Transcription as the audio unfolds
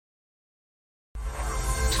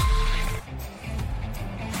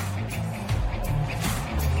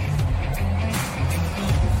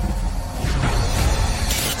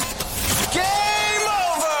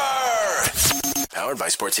Powered by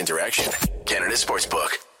Sports Interaction, Canada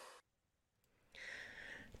Sportsbook.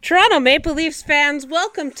 Toronto Maple Leafs fans,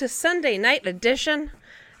 welcome to Sunday night edition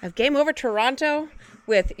of Game Over Toronto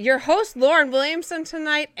with your host Lauren Williamson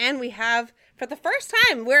tonight, and we have, for the first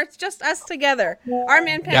time, where it's just us together, our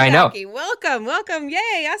man Pandaki. Yeah, I know. Welcome,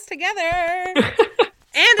 yay, us together.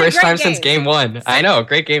 And first time game. Since game one. I know,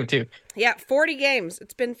 great game too. Yeah, 40 games.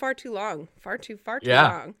 It's been far too long. Far too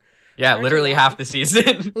long. Yeah, literally half the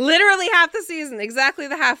season. Literally half the season, exactly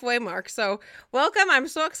the halfway mark. So, welcome. I'm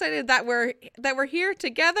so excited that we're here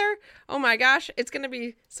together. Oh my gosh, it's going to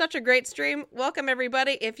be such a great stream. Welcome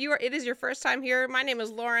everybody. If it is your first time here, my name is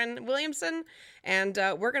Lauren Williamson, and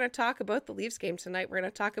we're going to talk about the Leafs game tonight. We're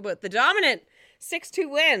going to talk about the dominant 6-2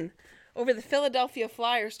 win over the Philadelphia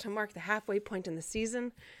Flyers to mark the halfway point in the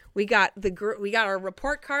season. We got our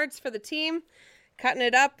report cards for the team, cutting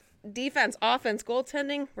it up. Defense, offense,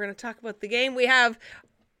 goaltending. We're going to talk about the game. We have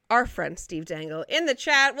our friend Steve Dangle in the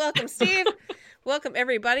chat. Welcome, Steve. Welcome,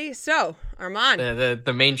 everybody. So, Armand.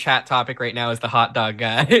 The main chat topic right now is the hot dog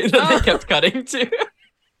guy that they kept cutting to.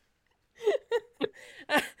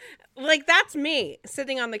 Like, that's me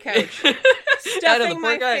sitting on the couch, stuffing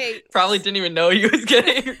my face. Probably didn't even know he was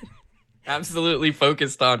getting absolutely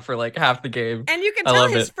focused on for like half the game. And you can tell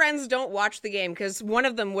his friends don't watch the game because one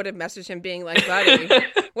of them would have messaged him being like, buddy,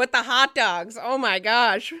 with the hot dogs. Oh my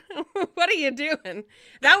gosh. What are you doing?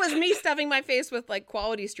 That was me stuffing my face with like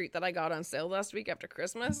Quality Street that I got on sale last week after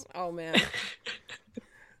Christmas. Oh man.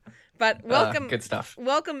 But welcome. Good stuff.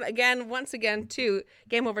 Welcome once again to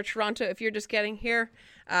Game Over Toronto. If you're just getting here,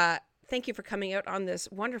 thank you for coming out on this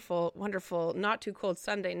wonderful, wonderful, not too cold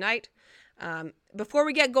Sunday night. Before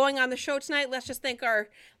we get going on the show tonight, let's thank our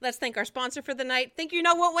sponsor for the night. Think you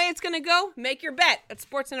know what way it's going to go? Make your bet at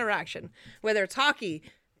Sports Interaction. Whether it's hockey,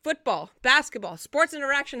 football, basketball, Sports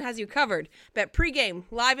Interaction has you covered. Bet pregame,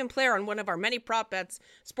 live and player on one of our many prop bets.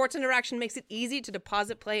 Sports Interaction makes it easy to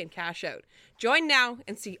deposit, play, and cash out. Join now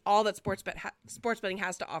and see all that sports betting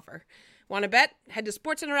has to offer. Want to bet? Head to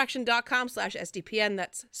sportsinteraction.com/SDPN.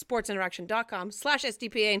 That's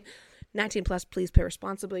sportsinteraction.com/SDPN. 19 plus, please play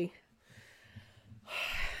responsibly.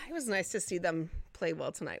 It was nice to see them play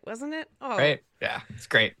well tonight, wasn't it? Oh, right. Yeah, it's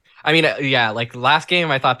great. I mean, like last game,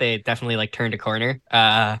 I thought they definitely like turned a corner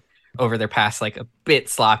over their past like a bit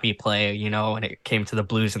sloppy play, when it came to the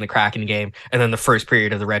Blues and the Kraken game, and then the first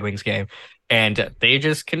period of the Red Wings game, and they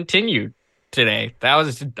just continued today. That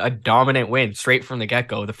was a dominant win straight from the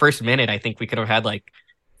get-go. The first minute, I think we could have had like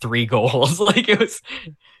 3 goals. Like it was.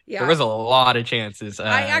 Yeah. There was a lot of chances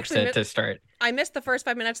to start. I missed the first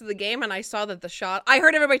 5 minutes of the game, and I saw that the shot. I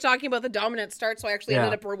heard everybody talking about the dominant start, so I actually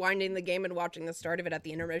ended up rewinding the game and watching the start of it at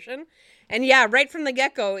the intermission. And yeah, right from the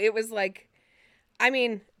get-go, it was like, I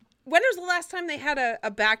mean, when was the last time they had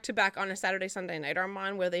a back-to-back on a Saturday, Sunday night,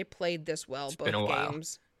 Armand, where they played this well, it's both been a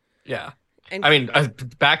games? While. Yeah. And, I mean, a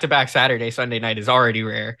back-to-back Saturday, Sunday night is already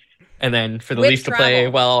rare. And then for the Leafs to play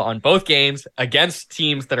well on both games against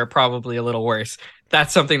teams that are probably a little worse,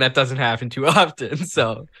 that's something that doesn't happen too often.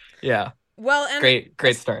 So, yeah. Well, and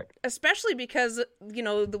great start. Especially because,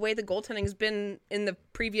 the way the goaltending has been in the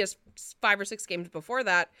previous 5 or 6 games before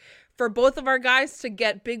that, for both of our guys to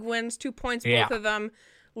get big wins, 2 points, both of them,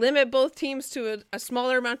 limit both teams to a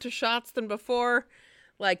smaller amount of shots than before,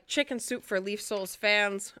 like chicken soup for Leaf Souls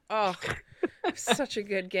fans. Oh, such a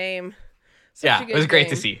good game. It was great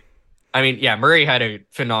to see. I mean, Murray had a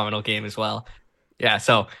phenomenal game as well. Yeah,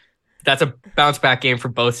 so that's a bounce back game for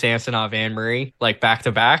both Samsonov and Murray, like back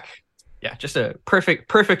to back. Yeah, just a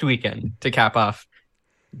perfect weekend to cap off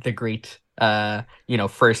the great,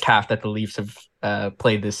 first half that the Leafs have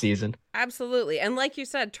played this season. Absolutely. And like you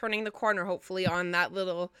said, turning the corner, hopefully, on that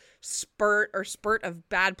little spurt of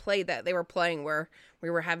bad play that they were playing where we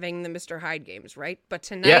were having the Mr. Hyde games, right? But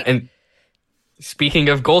tonight... Yeah, and speaking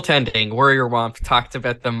of goaltending, Warrior Womp talked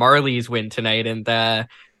about the Marlies win tonight, and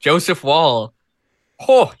Joseph Woll,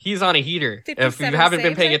 he's on a heater. If you haven't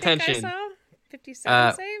been paying attention...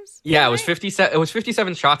 57 saves? Yeah, it was 57. It was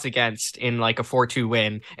 57 shots against in like a 4-2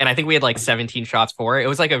 win, and I think we had like 17 shots for. It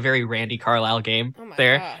was like a very Randy Carlyle game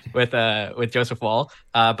with Joseph Woll.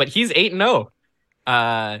 But he's 8-0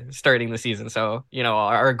 starting the season. So,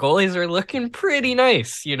 our goalies are looking pretty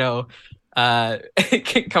nice,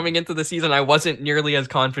 coming into the season. I wasn't nearly as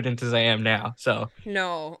confident as I am now. So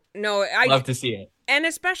No, I love to see it. And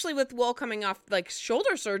especially with Woll coming off like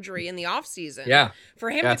shoulder surgery in the off season. Yeah. For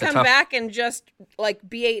him to come back and just like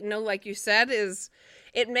be 8-0, like you said, it's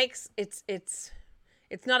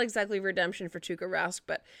not exactly redemption for Tuukka Rask,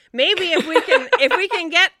 but maybe if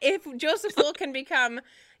Joseph Woll can become,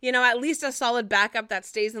 at least a solid backup that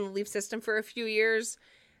stays in the Leaf system for a few years,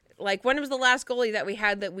 Like, when was the last goalie that we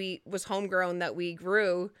had that was homegrown, that we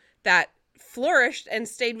grew, that flourished and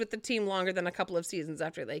stayed with the team longer than a couple of seasons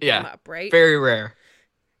after they came up, right? Very rare.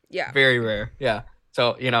 Yeah. Very rare. Yeah.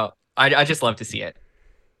 So, I just love to see it.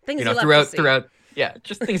 Things you love to see. Throughout, yeah,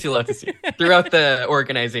 just things you love to see. Throughout the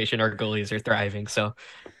organization, our goalies are thriving. So,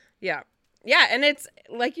 yeah. Yeah, and it's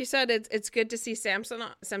like you said, it's good to see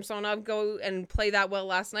Samsonov go and play that well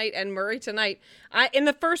last night, and Murray tonight. In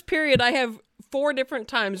the first period, I have 4 different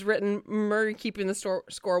times written Murray keeping the score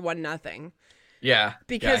 1-0. Yeah,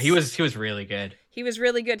 because he was really good. He was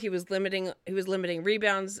really good. He was limiting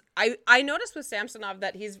rebounds. I noticed with Samsonov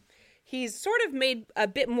that he's sort of made a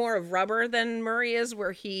bit more of rubber than Murray is,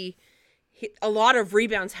 where he a lot of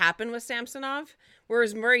rebounds happen with Samsonov,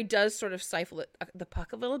 whereas Murray does sort of stifle the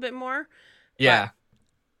puck a little bit more. Yeah.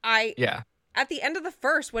 But at the end of the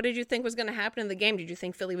first, what did you think was going to happen in the game? Did you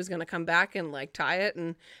think Philly was going to come back and like tie it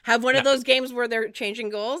and have one of those games where they're changing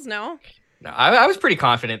goals? No, I was pretty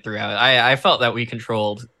confident throughout. I felt that we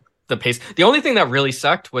controlled the pace. The only thing that really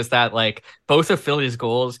sucked was that like both of Philly's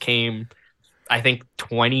goals came, I think,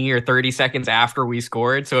 20 or 30 seconds after we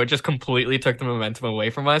scored. So it just completely took the momentum away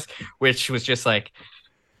from us, which was just like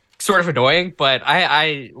sort of annoying. But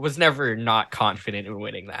I was never not confident in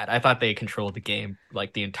winning that. I thought they controlled the game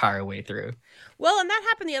like the entire way through. Well, and that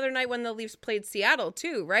happened the other night when the Leafs played Seattle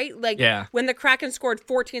too, right? Like when the Kraken scored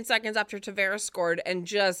 14 seconds after Tavares scored and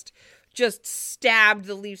just stabbed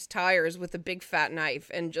the Leafs tires with a big fat knife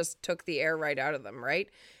and just took the air right out of them, right?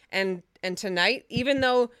 And tonight, even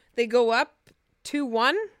though they go up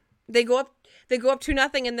 2-1, they go up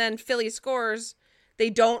 2-0, and then Philly scores, they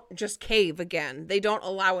don't just cave again. They don't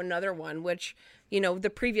allow another one, which,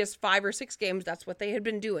 the previous 5 or 6 games, that's what they had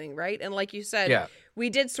been doing, right? And like you said, we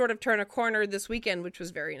did sort of turn a corner this weekend, which was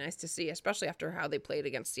very nice to see, especially after how they played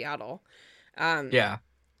against Seattle.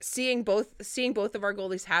 Seeing both of our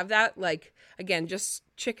goalies have that, like, again, just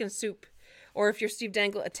chicken soup, or if you're Steve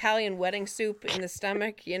Dangle, Italian wedding soup in the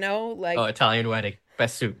stomach, like. Oh, Italian wedding,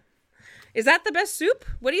 best soup. Is that the best soup?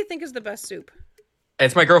 What do you think is the best soup?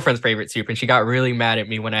 It's my girlfriend's favorite soup, and she got really mad at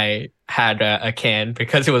me when I had a can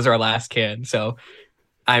because it was our last can. So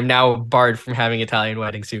I'm now barred from having Italian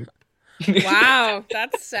wedding soup. Wow,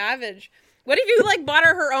 that's savage. What if you bought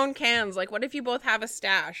her own cans? Like, what if you both have a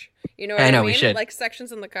stash? You know what I mean? We should. Like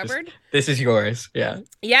sections in the cupboard. This is yours. Yeah.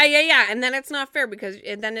 Yeah. And then it's not fair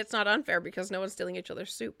then it's not unfair because no one's stealing each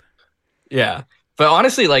other's soup. Yeah. But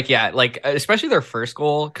honestly, especially their first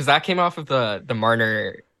goal, because that came off of the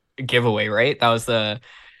Marner giveaway, right? That was the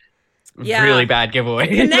really bad giveaway.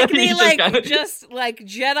 Konechny just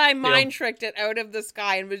Jedi mind tricked it out of the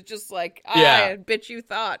sky and was just like, I bitch you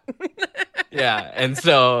thought. Yeah, and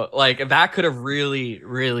so that could have really,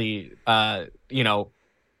 really,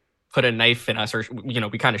 put a knife in us, or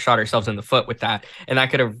we kind of shot ourselves in the foot with that, and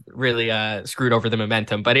that could have really screwed over the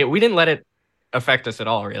momentum. But we didn't let it affect us at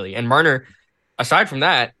all, really. And Marner, aside from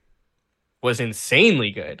that, was insanely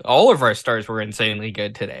good. All of our stars were insanely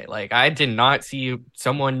good today. I did not see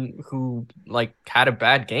someone who had a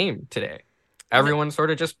bad game today. Everyone sort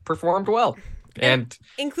of just performed well. And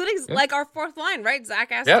including our fourth line, right?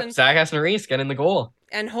 Zach Aston. Yep, Zach Aston Reese getting the goal.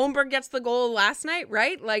 And Holmberg gets the goal last night,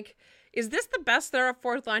 right? Is this the best that our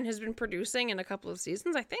fourth line has been producing in a couple of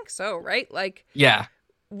seasons? I think so, right? Yeah.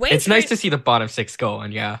 It's nice to see the bottom 6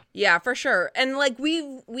 going, yeah. Yeah, for sure. And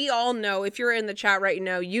we all know, if you're in the chat right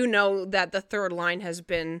now, you know that the third line has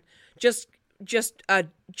been just a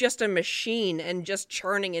machine and just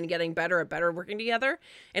churning and getting better and better working together.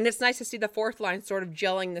 And it's nice to see the fourth line sort of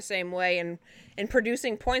gelling the same way and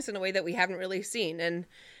producing points in a way that we haven't really seen. And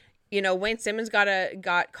Wayne Simmons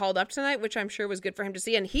got called up tonight, which I'm sure was good for him to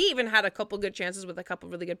see. And he even had a couple good chances with a couple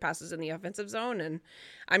really good passes in the offensive zone. And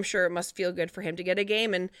I'm sure it must feel good for him to get a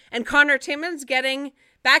game. And Connor Timmins getting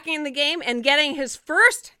back in the game and getting his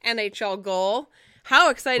first NHL goal. How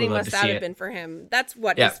exciting must that have been for him? That's his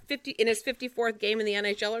 54th game in the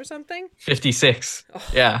NHL or something? 56. Oh.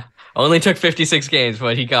 Yeah. Only took 56 games,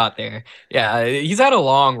 but he got there. Yeah. He's had a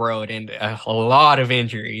long road and a lot of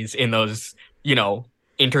injuries in those,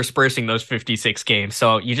 interspersing those 56 games.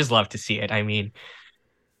 So you just love to see it. I mean,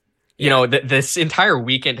 this entire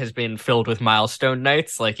weekend has been filled with milestone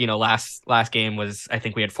nights. Last game was, I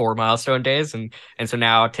think we had 4 milestone days. And so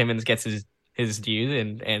now Timmins gets his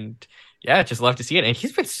due and yeah, just love to see it. And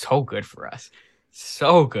he's been so good for us.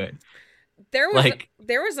 So good. There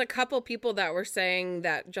was a couple people that were saying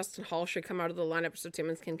that Justin Hall should come out of the lineup so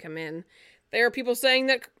Timmins can come in. There are people saying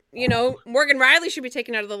that, Morgan Riley should be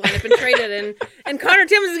taken out of the lineup and traded, and Connor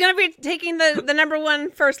Timmins is going to be taking the number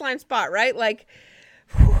 1 first line spot, right?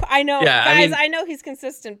 I know, Yeah, guys. I know he's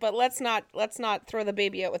consistent, but let's not throw the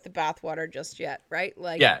baby out with the bathwater just yet, right?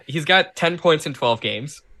 Like, yeah, he's got 10 points in 12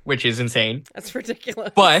 games, which is insane. that's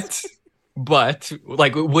ridiculous. But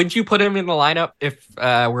like, would you put him in the lineup if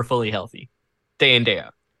we're fully healthy, day in day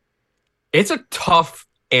out? It's a tough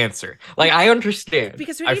answer. Like, I understand.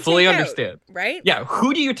 Because who do I you fully take out, understand. right? Yeah,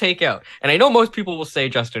 who do you take out? And I know most people will say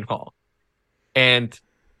Justin Hall, and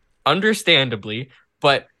understandably,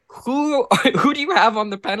 but who do you have on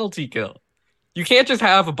the penalty kill? You can't just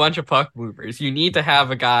have a bunch of puck movers. You need to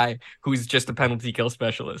have a guy who's just a penalty kill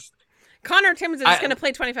specialist. Connor Timmins is going to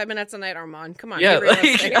play 25 minutes a night, Armand. Come on, Yeah, be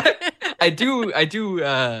realistic. I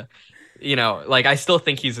do. You know, like, I still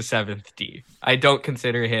think he's a 7th D. I don't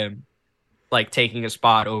consider him like taking a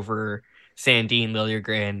spot over Sandin,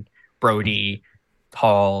 Liljegren, Brody,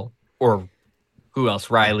 Hall, or who else?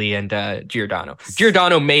 Riley and Giordano.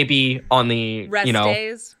 Giordano may be on the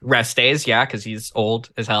rest days, yeah, because he's old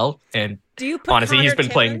as hell. And do you put honestly, Connor he's been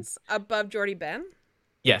Timmins playing above Jordy Ben?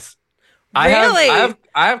 Yes, Really?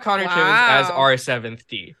 I have Connor Timmins as our 7th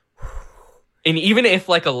D. And even if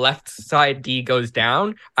like a left side D goes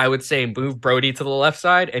down, I would say move Brody to the left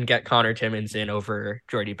side and get Connor Timmins in over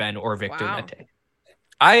Jordy Ben or Victor Mete.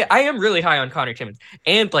 I am really high on Connor Timmins.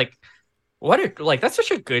 And like, that's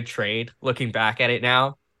such a good trade looking back at it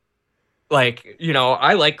now. Like, you know,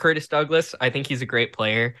 I like Curtis Douglas. I think he's a great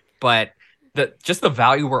player, but the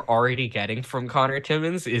value we're already getting from Connor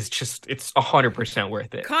Timmins is just, it's 100%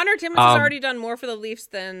 worth it. Connor Timmins has already done more for the Leafs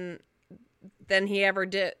than he ever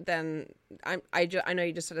did. I know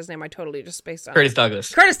you just said his name. I totally just spaced on Curtis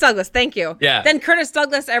Douglas. Curtis Douglas, thank you. Yeah. Than Curtis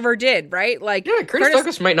Douglas ever did, right? Like, yeah, Curtis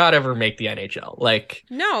Douglas might not ever make the NHL. Like,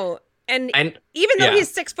 no, and even though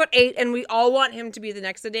he's 6'8" and we all want him to be the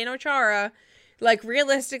next Zdeno Chara, like,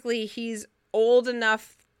 realistically, he's old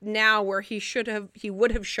enough now where he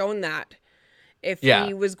would have shown that if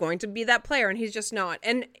he was going to be that player, and he's just not.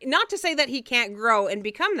 And not to say that he can't grow and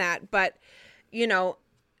become that, but, you know,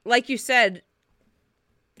 like you said,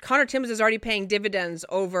 Connor Timmins is already paying dividends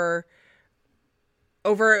over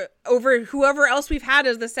whoever else we've had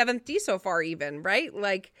as the 7th D so far, even, right?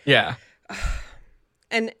 Like, yeah.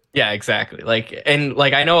 And yeah, exactly. Like, and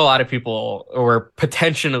like, I know a lot of people were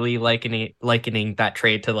potentially likening that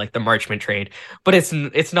trade to like the Marchment trade, but it's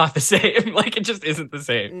not the same. Like, it just isn't the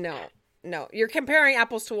same. No, you're comparing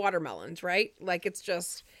apples to watermelons, right? Like, it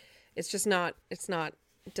does not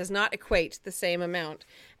equate the same amount.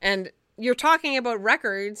 And you're talking about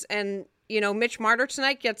records, and, you know, Mitch Marner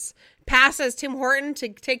tonight passes Tim Horton to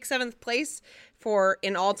take 7th place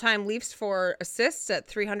in all-time Leafs for assists at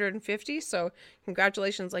 350. So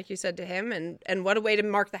congratulations, like you said, to him. And what a way to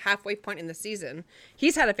mark the halfway point in the season.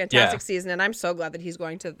 He's had a fantastic season, and I'm so glad that he's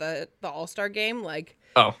going to the All-Star game. Like,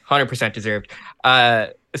 100% deserved.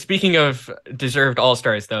 Speaking of deserved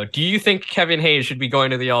All-Stars, though, do you think Kevin Hayes should be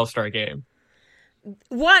going to the All-Star game?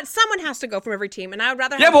 What? Someone has to go from every team, and I would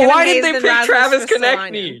rather have Kevin Why Hayes did they pick Travis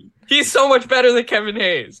Konechny? He's so much better than Kevin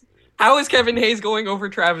Hayes. How is Kevin Hayes going over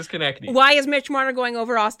Travis Konechny? Why is Mitch Marner going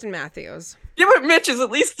over Austin Matthews? Yeah, but Mitch is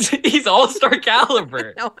at least he's All-Star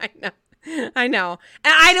caliber. No, I know. And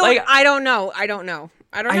I don't know. I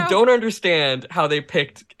don't understand how they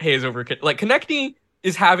picked Hayes over like Konechny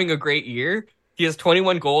is having a great year. He has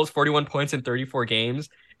 21 goals, 41 points in 34 games,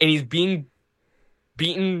 and he's being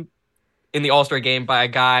beaten in the All-Star game by a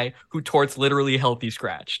guy who Tort's literally healthy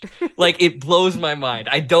scratched. Like, it blows my mind.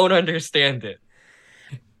 I don't understand it.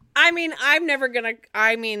 I mean, I'm not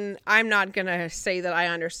gonna say that I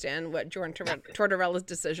understand what John Tortorella's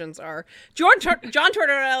decisions are. John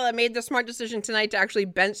Tortorella made the smart decision tonight to actually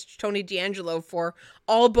bench Tony DeAngelo for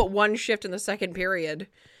all but one shift in the second period.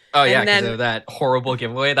 Oh, yeah, because of that horrible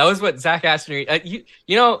giveaway. That was what Zach Aston... you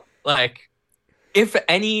know, like, if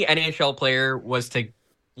any NHL player was to,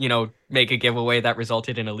 you know, make a giveaway that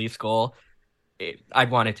resulted in a Leafs goal,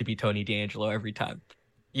 I'd want it to be Tony DeAngelo every time.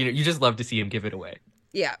 You know, you just love to see him give it away.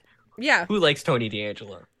 Yeah. Who likes Tony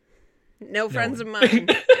DeAngelo? No friends of mine.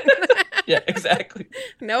 Yeah, exactly.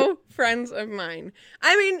 No friends of mine.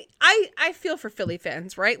 I mean, I feel for Philly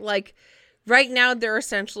fans, right? Like, right now they're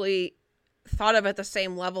essentially thought of at the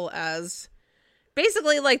same level as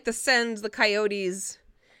basically like the Sens, the Coyotes,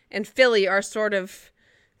 and Philly are sort of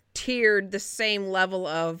tiered the same level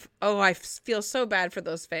of, oh, I feel so bad for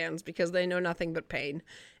those fans because they know nothing but pain.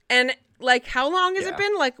 And like, how long has it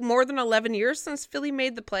been? Like, more than 11 years since Philly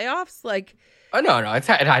made the playoffs? Like, oh, no,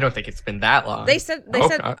 I don't think it's been that long. They said,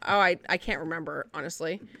 I can't remember,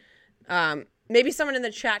 honestly. Maybe someone in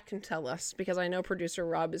the chat can tell us, because I know producer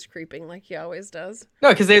Rob is creeping like he always does. No,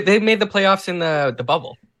 because they made the playoffs in the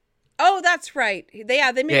bubble. Oh, that's right. They made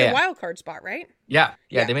Yeah, the yeah. wild card spot, right? Yeah,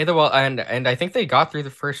 Yeah. they made and I think they got through the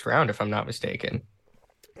first round if I'm not mistaken.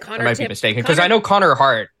 I Connor might be Tip. mistaken because I know Connor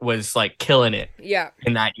Hart was like killing it Yeah.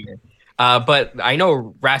 in that year. But I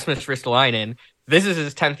know Rasmus Ristolainen, this is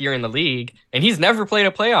his 10th year in the league, and he's never played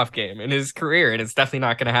a playoff game in his career, and it's definitely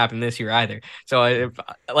not going to happen this year either. So,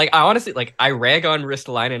 I honestly, I rag on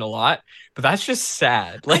Ristolainen a lot, but that's just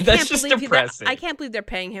sad. Like, that's just depressing. I can't believe they're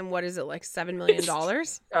paying him, what is it, like $7 million?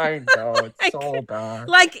 I know, it's so bad.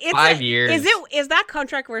 Like, it's 5 years. Is that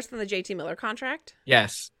contract worse than the JT Miller contract?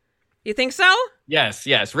 Yes. You think so? Yes.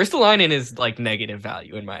 Ristolainen is like negative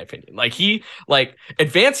value in my opinion. Like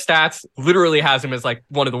advanced stats literally has him as like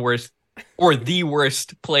one of the worst or the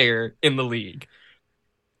worst player in the league.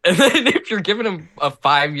 And then if you're giving him a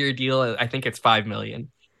 5-year deal, I think it's $5 million.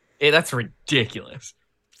 That's ridiculous.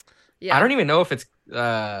 Yeah. I don't even know if it's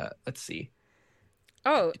let's see.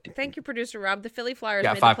 Oh, thank you, producer Rob. The Philly Flyers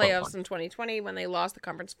made the playoffs in 2020 when they lost the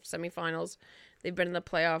conference semifinals. They've been in the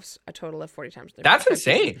playoffs a total of 40 times. That's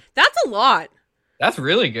insane. That's a lot. That's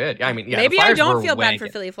really good. I mean, yeah. Maybe I don't feel bad for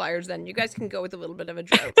Philly Flyers then. You guys can go with a little bit of a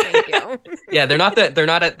joke. Thank you. Yeah, they're not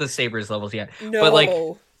at the Sabres levels yet. No. But like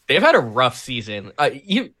they've had a rough season.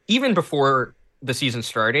 Even before the season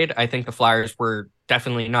started, I think the Flyers were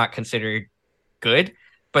definitely not considered good.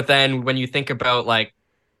 But then when you think about like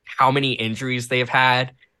how many injuries they've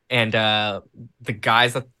had and the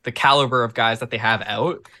caliber of guys that they have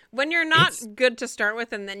out. When you're not good to start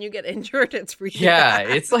with and then you get injured, it's really bad.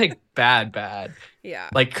 bad. It's like bad. Yeah.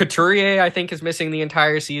 Like Couturier, I think, is missing the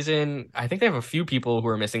entire season. I think they have a few people who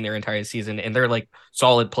are missing their entire season, and they're like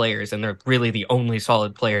solid players, and they're really the only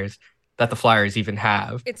solid players that the Flyers even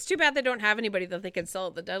have. It's too bad they don't have anybody that they can sell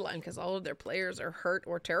at the deadline because all of their players are hurt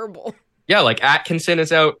or terrible. Yeah, like Atkinson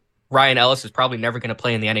is out. Ryan Ellis is probably never going to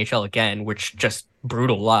play in the NHL again, which just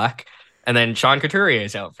brutal luck. And then Sean Couturier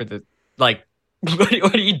is out for the like. What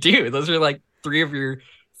do you do? Those are like 3 of your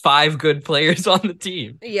 5 good players on the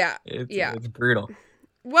team. Yeah, it's brutal.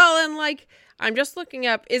 Well, and like I'm just looking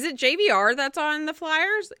up. Is it JVR that's on the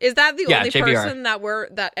Flyers? Is that the only JVR. person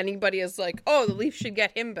that anybody is like, oh, the Leafs should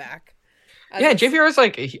get him back? JVR is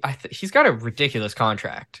like he's got a ridiculous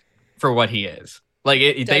contract for what he is. Like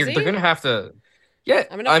they're gonna have to. Yeah,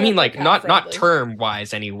 I mean, like not term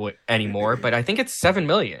wise anymore, but I think it's $7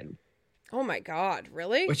 million. Oh my God,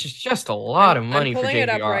 really? Which is just a lot of money for JVR. I'm pulling it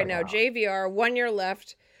up right now. JVR, 1 year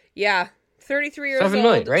left. Yeah, 33 years old. $7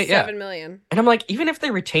 million, right? $7 million. And I'm like, even if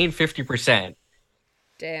they retain 50%,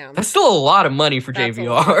 damn, that's still a lot of money for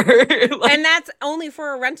JVR. Like, and that's only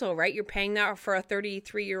for a rental, right? You're paying that for a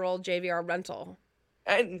 33-year-old JVR rental.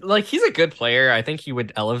 And like he's a good player. I think he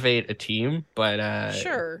would elevate a team, but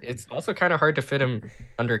sure, it's also kind of hard to fit him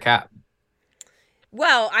under cap.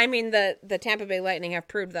 Well, I mean the Tampa Bay Lightning have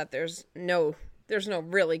proved that there's no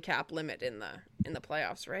really cap limit in the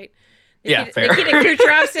playoffs, right? Fair. Nikita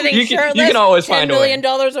Kucherov sitting shirtless. You can always find $10 million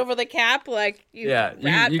over the cap, like you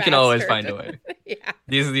can always find a way. Yeah,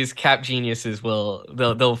 these cap geniuses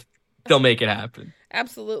they'll make it happen.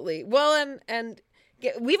 Absolutely. Well, and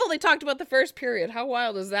we've only talked about the first period. How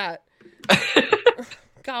wild is that?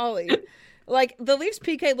 Golly. Like, the Leafs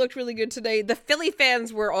PK looked really good today. The Philly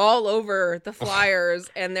fans were all over the Flyers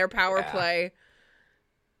and their power play.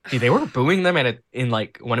 See, they were booing them in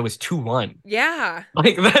like when it was 2-1. Yeah.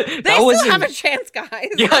 Like that they still have a chance, guys.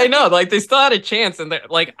 Yeah, I know. Like they still had a chance, and they're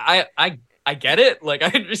like, I get it. Like I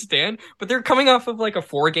understand, but they're coming off of like a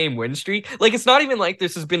 4-game win streak. Like it's not even like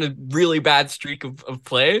this has been a really bad streak of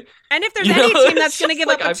play. And if there's any team that's going to give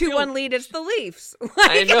up a 2-1 lead, it's the Leafs. Like,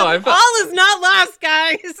 I know. all is not lost,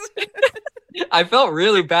 guys. I felt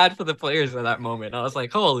really bad for the players at that moment. I was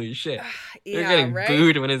like, holy shit. They're getting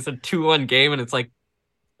booed when it's a 2-1 game and it's like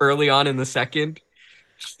early on in the second.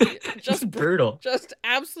 Just brutal. Just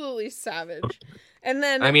absolutely savage. And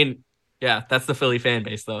then I mean, yeah, that's the Philly fan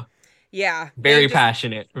base though. Yeah. Very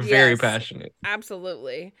passionate. Very passionate.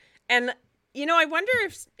 Absolutely. And I wonder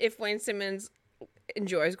if Wayne Simmons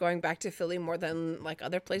enjoys going back to Philly more than like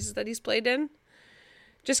other places that he's played in.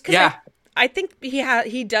 Just because I think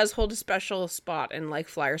he does hold a special spot in like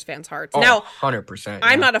Flyers fans' hearts. Oh, now, 100%.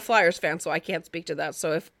 I'm not a Flyers fan, so I can't speak to that.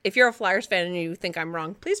 So if you're a Flyers fan and you think I'm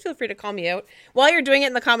wrong, please feel free to call me out. While you're doing it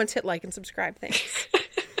in the comments, hit like and subscribe. Thanks.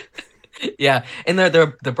 Yeah, and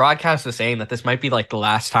the broadcast was saying that this might be like the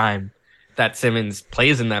last time that Simmons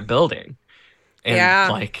plays in that building.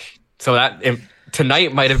 And like so that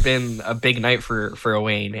tonight might have been a big night for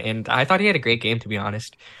Wayne, and I thought he had a great game, to be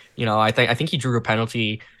honest. I think he drew a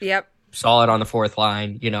penalty. Yep. Solid on the fourth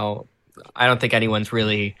line. I don't think anyone's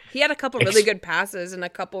really. He had a couple really good passes and a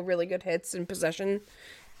couple really good hits and possessions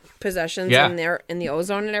in the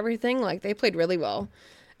ozone and everything. Like they played really well.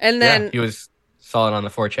 And then he was solid on the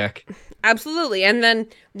forecheck. absolutely. And then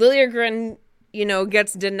Liljegren,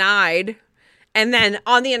 gets denied. And then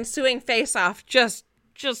on the ensuing face-off, just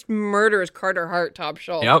murders Carter Hart top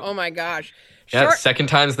shelf. Yep. Oh my gosh. Yeah, second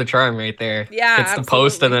time's the charm right there. Yeah, hits the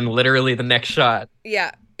post and then literally the next shot.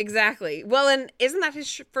 Yeah, exactly. Well, and isn't that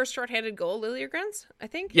his first shorthanded goal, Liljegren's, I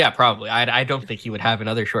think? Yeah, probably. I don't think he would have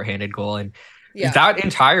another shorthanded goal. And yeah. that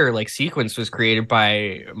entire sequence was created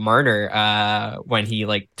by Marner when he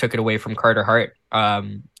took it away from Carter Hart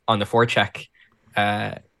on the forecheck.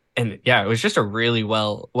 And yeah, it was just a really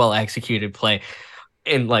well executed play.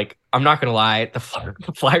 And I'm not gonna lie, the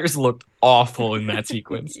Flyers looked awful in that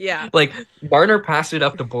sequence. Yeah. Marner passed it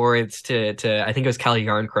up the boards to I think it was Calle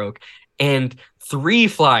Yarncroke, and 3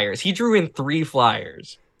 Flyers. He drew in 3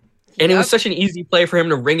 Flyers. And it was such an easy play for him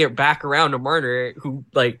to ring it back around to Marner, who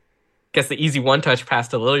gets the easy one-touch pass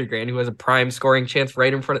to Liljegren, who has a prime scoring chance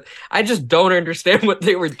right in front of... I just don't understand what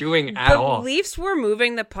they were doing at all. The Leafs were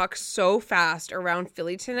moving the puck so fast around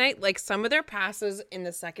Philly tonight. Some of their passes in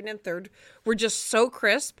the second and third were just so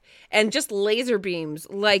crisp and just laser beams.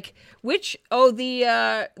 The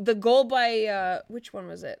goal by... which one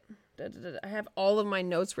was it? I have all of my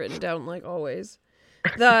notes written down like always.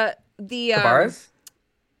 The Tavares?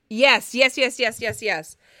 Yes.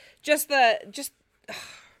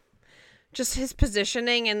 Just his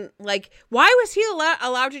positioning and why was he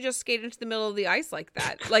allowed to just skate into the middle of the ice like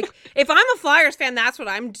that? If I'm a Flyers fan, that's what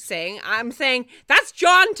I'm saying. I'm saying that's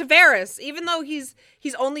John Tavares, even though he's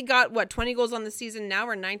only got 20 goals on the season now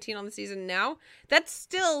or 19 on the season now. That's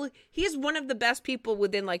still, he's one of the best people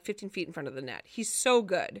within 15 feet in front of the net. He's so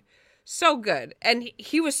good. So good. And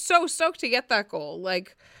he was so stoked to get that goal.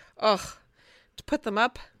 To put them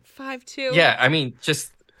up 5-2. Yeah, I mean,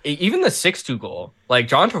 just even the 6-2 goal.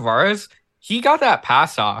 John Tavares, he got that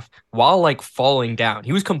pass off while falling down.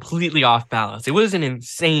 He was completely off balance. It was an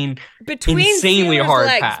insanely Sealer's hard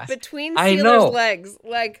legs, pass. Between Sealer's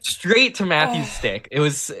legs. Straight to Matthew's stick. It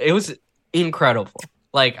was incredible.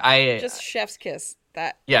 Just chef's kiss.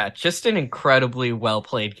 That. Yeah, just an incredibly well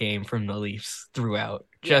played game from the Leafs throughout.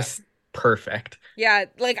 Just perfect. Yeah,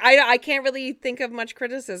 I can't really think of much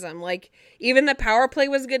criticism. Even the power play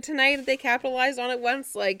was good tonight. They capitalized on it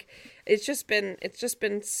once. It's just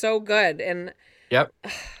been so good. And yep.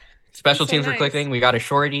 Special teams were nice. clicking. We got a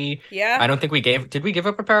shorty. Yeah. I don't think did we give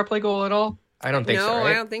up a power play goal at all? I don't think so. No,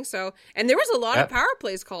 right? I don't think so. And there was a lot of power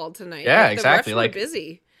plays called tonight. Yeah, exactly. The refs were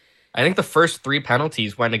busy. I think the first 3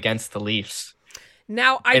 penalties went against the Leafs.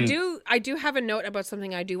 Now I do have a note about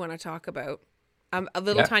something I do want to talk about. A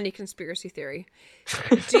little tiny conspiracy theory.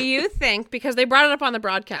 Do you think, because they brought it up on the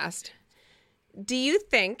broadcast, do you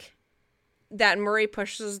think that Murray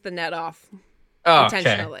pushes the net off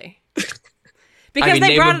intentionally? Okay. Because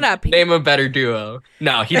they brought it up. Name a better duo.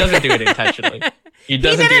 No, he doesn't do it intentionally. He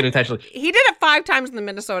doesn't do it intentionally. He did it 5 times in the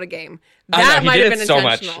Minnesota game. That might have been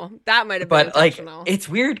intentional. That might have been intentional. It's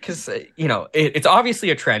weird because, it's obviously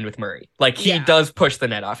a trend with Murray. He does push the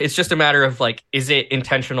net off. It's just a matter of, is it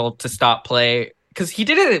intentional to stop play? Because he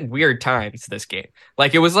did it at weird times this game.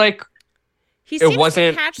 It was it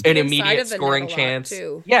wasn't an immediate scoring chance.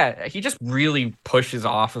 Too. Yeah, he just really pushes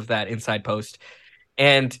off of that inside post.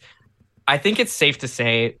 And I think it's safe to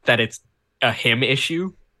say that it's a him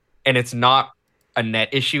issue and it's not a net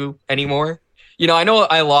issue anymore. I know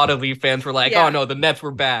a lot of Leaf fans were oh no, the Nets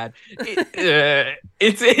were bad. I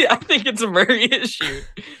think it's a Murray issue.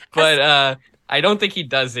 But I don't think he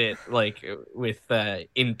does it with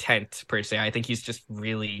intent per se. I think he's just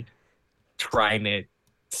really trying to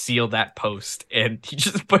seal that post, and he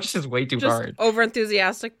just pushes way too hard. Over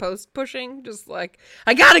enthusiastic post pushing, just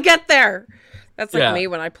I gotta get there. That's me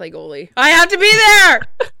when I play goalie. I have to be there.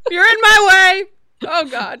 You're in my way. Oh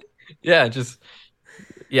God.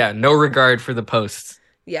 Yeah, no regard for the posts.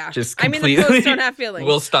 Yeah, just completely. The posts don't have feelings.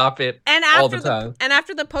 We'll stop it all the time. And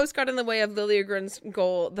after the post got in the way of Liljegren's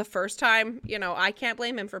goal the first time, I can't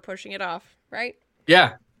blame him for pushing it off, right?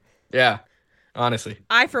 Yeah. Honestly,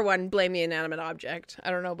 I for one blame the inanimate object.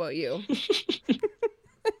 I don't know about you.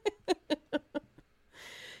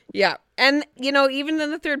 Yeah, and even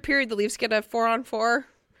in the third period, the Leafs get a 4-on-4.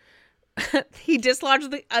 He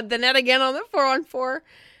dislodged the net again on the 4-on-4.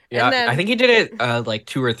 Yeah, and then, I think he did it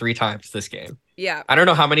 2 or 3 times this game. Yeah, I don't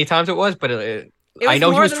know how many times it was, but I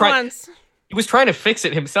know he was trying. He was trying to fix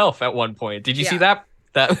it himself at one point. Did you see that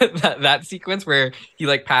sequence where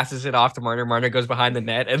he passes it off to Marner? Marner goes behind the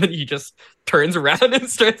net, and then he just turns around and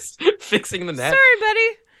starts fixing the net. Sorry,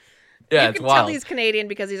 buddy. Yeah, you can tell he's Canadian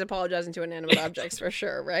because he's apologizing to inanimate objects for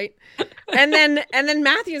sure, right? And then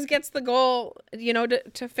Matthews gets the goal,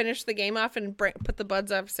 to finish the game off and put the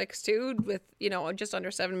Buds up 6-2 with just under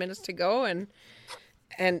 7 minutes to go, and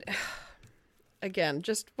And again,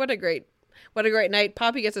 just what a great night.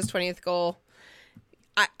 Poppy gets his 20th goal.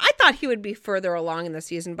 I thought he would be further along in the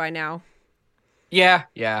season by now. Yeah.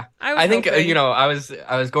 I think hoping. I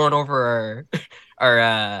was going over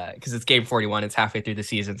our because it's game 41. It's halfway through the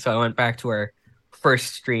season, so I went back to our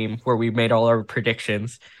first stream where we made all our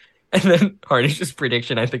predictions, and then Harnish's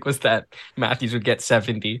prediction I think was that Matthews would get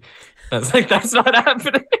 70. I was like, that's not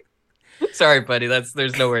happening. Sorry, buddy.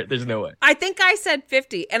 There's no way. I think I said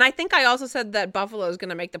 50, and I think I also said that Buffalo is going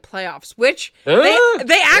to make the playoffs, which they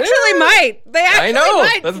actually might. They actually I know.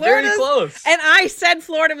 might. That's very close. And I said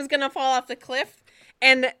Florida was going to fall off the cliff,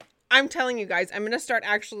 and I'm telling you guys, I'm going to start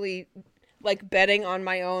actually like betting on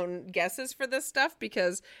my own guesses for this stuff,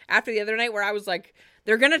 because after the other night where I was like,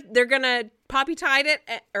 they're gonna Poppy tied it,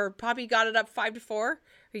 or Poppy got it up 5-4.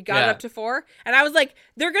 He got it up to 4. And I was like,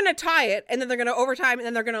 they're going to tie it, and then they're going to overtime, and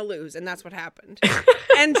then they're going to lose. And that's what happened.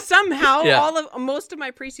 And somehow most of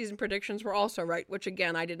my preseason predictions were also right, which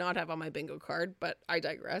again, I did not have on my bingo card, but I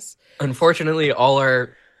digress. Unfortunately, all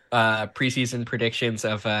our preseason predictions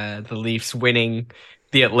of the Leafs winning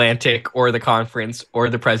the Atlantic or the conference or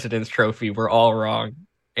the President's Trophy were all wrong.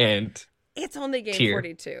 And it's only game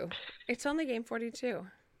 42. It's only game 42.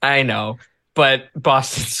 I know. But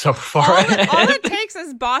Boston's so far ahead. All it takes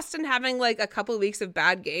is Boston having like a couple of weeks of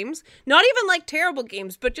bad games. Not even like terrible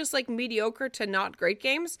games, but just like mediocre to not great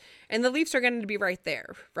games. And the Leafs are going to be right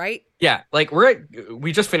there, right? Yeah, like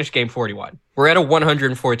we just finished game 41. We're at a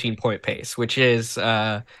 114-point pace, which is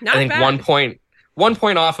I think bad. 1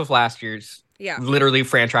 point off of last year's literally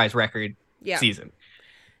franchise record season.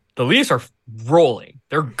 The Leafs are rolling.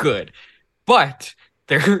 They're good. But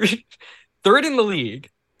they're third in the league,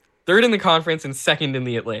 third in the conference, and second in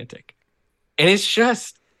the Atlantic. And it's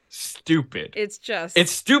just stupid.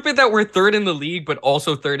 It's stupid that we're third in the league, but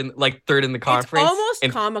also third in the conference. It's almost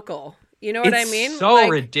comical. You know what I mean? It's so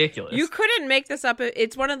like, ridiculous. You couldn't make this up.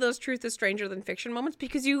 It's one of those truth is stranger than fiction moments,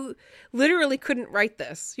 because you literally couldn't write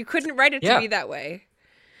this. You couldn't write it to be that way.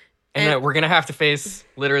 And we're going to have to face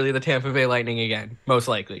literally the Tampa Bay Lightning again, most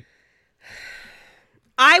likely.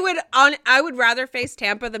 I would rather face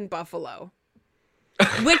Tampa than Buffalo.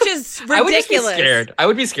 Which is ridiculous. I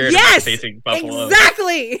would be scared of facing Buffalo.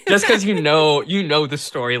 Exactly. Just because you know the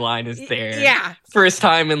storyline is there. Yeah. First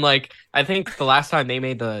time in like, I think the last time they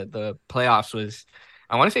made the playoffs was,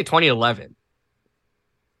 I want to say 2011.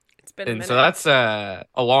 It's been a minute. So that's a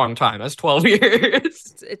long time. That's 12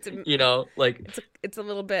 years. It's it's a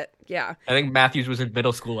little bit, yeah. I think Matthews was in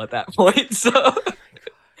middle school at that point. So,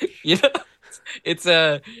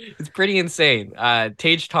 it's pretty insane.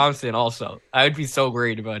 Tage Thompson also. I would be so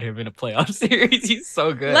worried about him in a playoff series. He's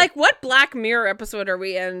so good. Like, what Black Mirror episode are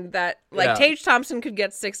we in that Tage Thompson could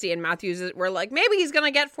get 60 and Matthews we're like, maybe he's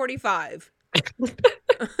gonna get 45.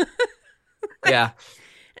 Yeah.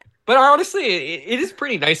 But honestly, it is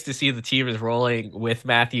pretty nice to see the team is rolling with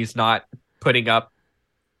Matthews not putting up,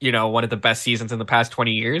 one of the best seasons in the past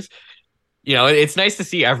 20 years. It's nice to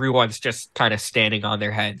see everyone's just kind of standing on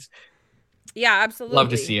their heads. Yeah, absolutely. Love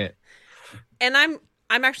to see it. And I'm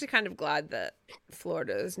actually kind of glad that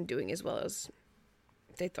Florida isn't doing as well as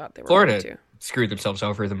they thought they were going to. Florida screwed themselves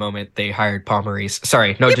over the moment they hired Paul Maurice.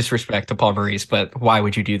 Sorry, no disrespect to Paul Maurice, but why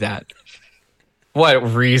would you do that? What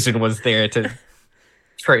reason was there to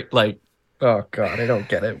trade? Like, oh god, I don't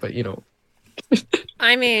get it, but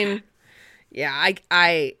I mean, yeah,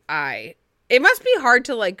 I it must be hard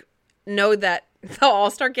to like know that the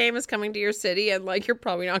All-Star game is coming to your city and like you're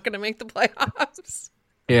probably not going to make the playoffs.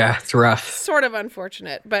 Yeah, it's rough. Sort of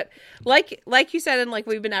unfortunate, but like you said, and like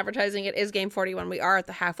we've been advertising, it is game 41. We are at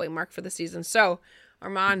the halfway mark for the season. So,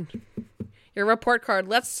 Armand, your report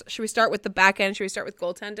card. Should we start with the back end? Should we start with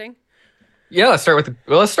goaltending? Yeah, let's start with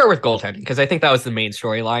goaltending, because I think that was the main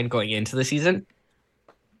storyline going into the season.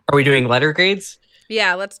 Are we doing letter grades?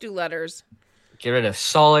 Yeah, let's do letters. Give it a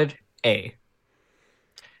solid A.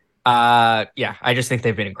 Yeah, I just think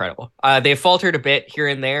they've been incredible. They've faltered a bit here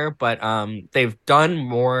and there, but they've done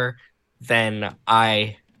more than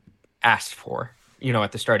I asked for,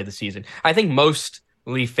 at the start of the season. I think most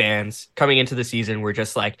Leaf fans coming into the season were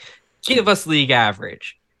just like, give us league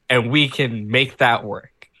average, and we can make that work.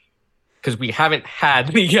 Because we haven't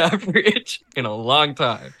had league average in a long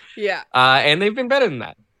time. Yeah. And they've been better than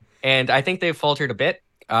that. And I think they've faltered a bit.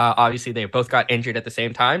 Obviously, they both got injured at the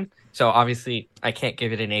same time. So obviously, I can't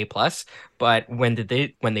give it an A+. But when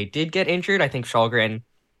they did get injured, I think Källgren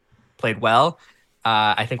played well.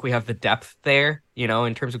 I think we have the depth there,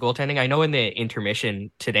 in terms of goaltending. I know in the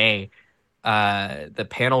intermission today, the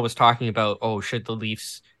panel was talking about, should the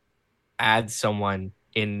Leafs add someone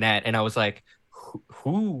in net? And I was like,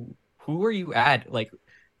 who are you add? Like,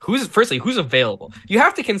 who's available. You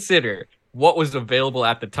have to consider what was available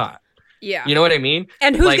at the time. Yeah. You know what I mean?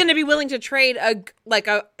 And who's Like, going to be willing to trade a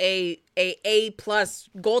plus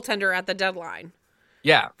goaltender at the deadline?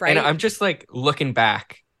 yeah. Right. And I'm just like looking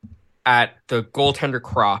back at the goaltender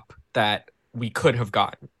crop that we could have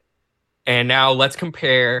gotten. And now let's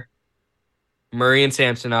compare Murray and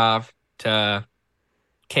Samsonov to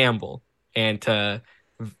Campbell and to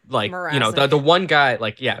like, you know, Mrazek. the one guy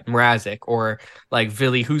like, yeah, Mrazek or like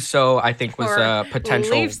Ville Husso, I think was Or a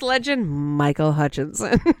potential. Leafs legend Michael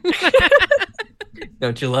Hutchinson.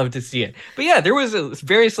 Don't you love to see it? But yeah, there was a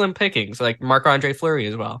very slim pickings, like Marc-Andre Fleury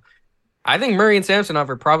as well. I think Murray and Samsonov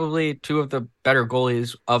are probably two of the better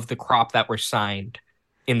goalies of the crop that were signed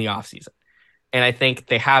in the offseason. And I think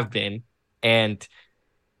they have been. And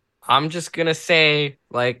I'm just going to say,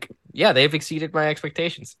 like, yeah, they've exceeded my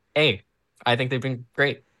expectations. I think they've been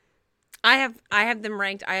great. I have them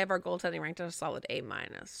ranked. I have our goaltending ranked at a solid A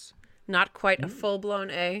minus. Not quite a full blown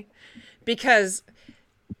A, because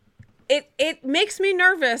it makes me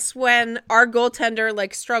nervous when our goaltender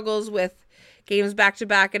like struggles with games back to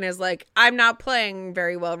back and is like, I'm not playing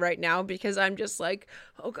very well right now, because I'm just like,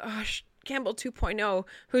 oh gosh, Campbell 2.0,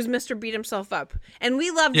 who's Mr. Beat himself up. And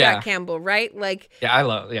we love Jack Campbell, right? Like, yeah,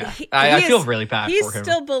 I feel really bad for him. He's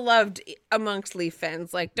still beloved amongst Leaf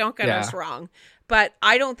fans. Like, don't get us wrong. But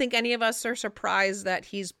I don't think any of us are surprised that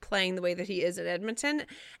he's playing the way that he is at Edmonton.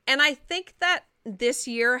 And I think that this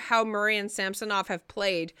year, how Murray and Samsonov have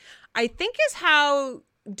played, I think is how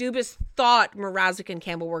Dubas thought Mrazek and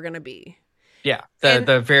Campbell were going to be. Yeah,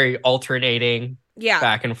 the very alternating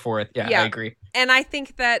back and forth. Yeah, I agree. And I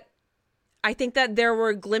think that there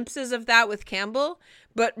were glimpses of that with Campbell,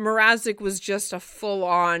 but Mrazek was just a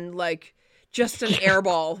full-on, like, just an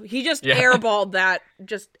airball. He just airballed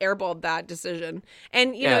that decision.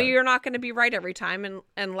 And, you know, you're not going to be right every time.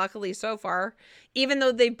 And luckily so far, even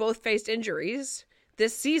though they both faced injuries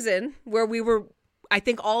this season, where we were, I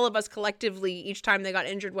think all of us collectively, each time they got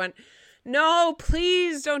injured, went, no,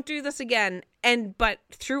 please don't do this again. But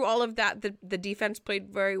through all of that, the defense played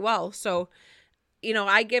very well. So, you know,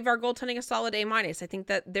 I give our goaltending a solid A minus. I think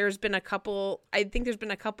that there's been a couple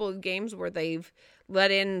of games where they've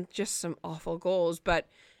let in just some awful goals, but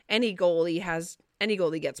any goalie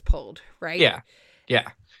gets pulled, right? Yeah.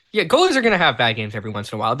 Goalies are gonna have bad games every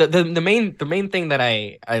once in a while. The main thing that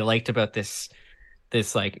I liked about this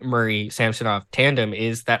like Murray Samsonov tandem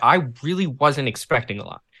is that I really wasn't expecting a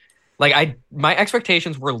lot. Like my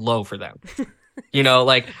expectations were low for them. You know,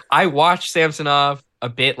 like I watched Samsonov a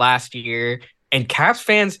bit last year, and Caps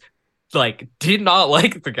fans like did not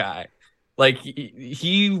like the guy. Like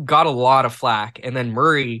he got a lot of flack, and then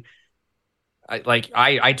Murray, I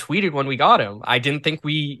tweeted when we got him, I didn't think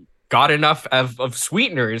we got enough of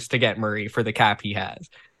sweeteners to get Murray for the cap he has.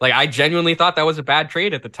 Like I genuinely thought that was a bad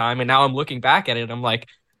trade at the time, and now I'm looking back at it, I'm like,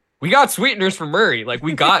 we got sweeteners for Murray. Like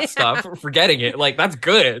we got stuff for getting it. Like that's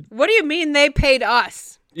good. What do you mean they paid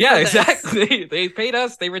us? Yeah, exactly. They paid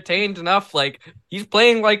us. They retained enough. Like he's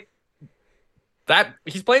playing like that.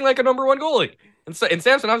 He's playing like a number one goalie. And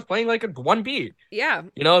Samsonov playing like a 1B. Yeah.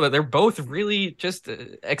 You know, that they're both really just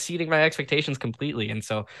exceeding my expectations completely. And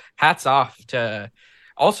so hats off to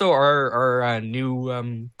also our new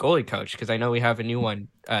goalie coach, because I know we have a new one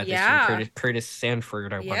this year, Curtis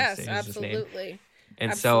Sanford, I want to say is his name. Absolutely.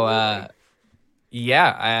 And so,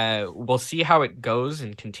 we'll see how it goes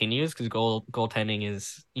and continues, because goaltending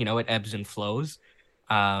is, you know, it ebbs and flows.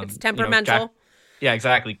 It's temperamental. You know, yeah,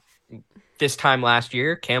 exactly. This time last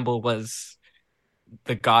year, Campbell was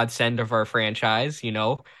the godsend of our franchise, you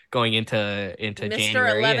know, going into Mr.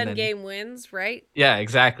 January. 11 game wins, right? Yeah,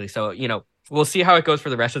 exactly. So, you know, we'll see how it goes for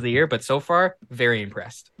the rest of the year, but so far, very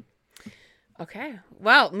impressed. Okay.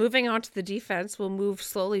 Well, moving on to the defense, we'll move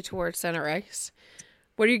slowly towards center ice.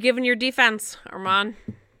 What are you giving your defense, Armand?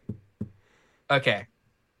 Okay.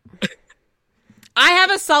 I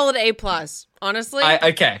have a solid A plus, honestly.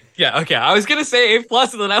 Okay. I was gonna say A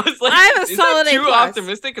plus, and then I was like, I have a solid A plus. Too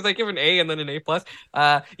optimistic, because I give an A and then an A plus.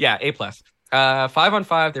 A plus.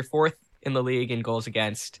 5-on-5, they're fourth in the league in goals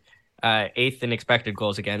against, eighth in expected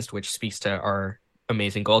goals against, which speaks to our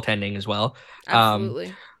amazing goaltending as well.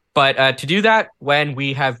 Absolutely. But to do that when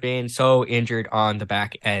we have been so injured on the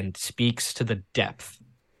back end speaks to the depth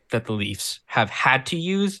that the Leafs have had to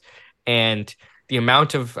use, and the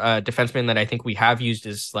amount of defensemen that I think we have used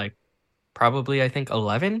is like probably, I think,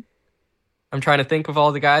 11. I'm trying to think of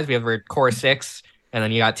all the guys. We have our core 6, and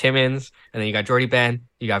then you got Timmins, and then you got Jordy Ben,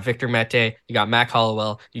 you got Victor Mete, you got Mac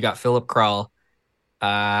Hollowell, you got Philip Kral.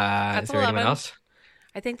 Is there 11. Anyone else?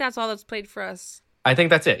 I think that's all that's played for us. I think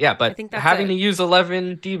that's it. Yeah, but having to use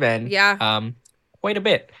 11 D-men, quite a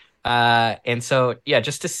bit. And so, yeah,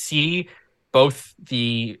 just to see both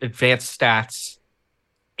the advanced stats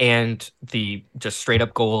and the just straight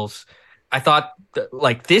up goals, I thought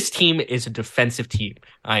like this team is a defensive team.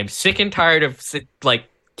 I'm sick and tired of like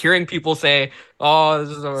hearing people say, "Oh,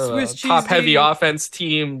 this is Swiss a cheese top heavy D. offense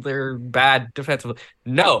team. They're bad defensively."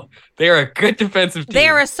 No, they are a good defensive team. They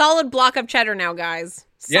are a solid block of cheddar now, guys.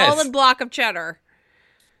 Solid Yes. block of cheddar.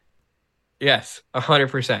 Yes,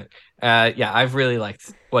 100%. Yeah, I've really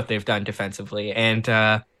liked what they've done defensively, and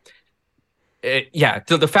yeah,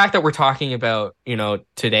 so the fact that we're talking about,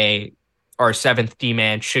 today, our seventh D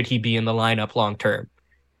man, should he be in the lineup long term,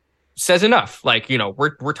 says enough. Like,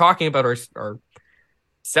 we're talking about our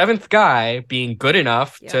seventh guy being good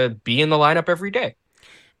enough to be in the lineup every day.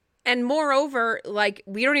 And moreover, like,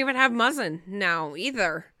 we don't even have Muzzin now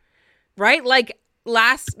either, right? Like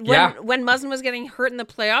when Muzzin was getting hurt in the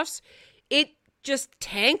playoffs, it just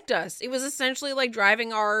tanked us. It was essentially like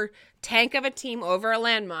driving our tank of a team over a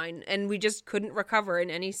landmine, and we just couldn't recover in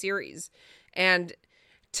any series. And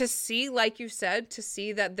to see, like you said, to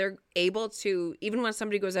see that they're able to, even when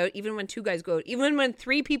somebody goes out, even when two guys go out, even when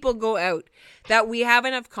three people go out, that we have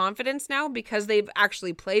enough confidence now because they've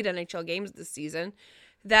actually played NHL games this season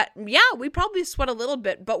that, yeah, we probably sweat a little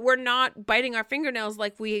bit, but we're not biting our fingernails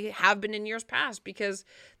like we have been in years past, because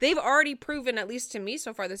they've already proven, at least to me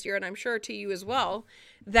so far this year, and I'm sure to you as well,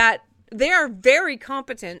 that they are very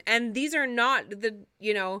competent. And these are not the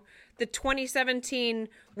 2017,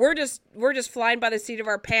 we're just flying by the seat of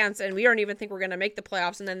our pants and we don't even think we're going to make the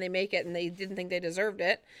playoffs, and then they make it and they didn't think they deserved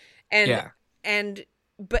it. And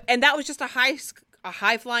that was just a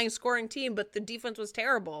high flying scoring team, but the defense was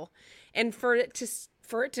terrible. And for it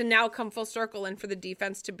to now come full circle, and for the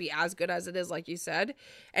defense to be as good as it is, like you said,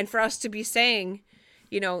 and for us to be saying,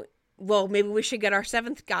 well, maybe we should get our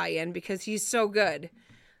seventh guy in because he's so good,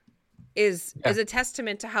 is a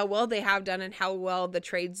testament to how well they have done and how well the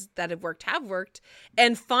trades that have worked.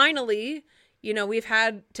 And finally, we've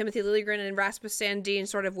had Timothy Liljegren and Rasmus Sandin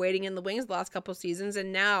sort of waiting in the wings the last couple of seasons,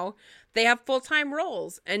 and now they have full-time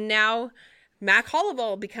roles. And now Mac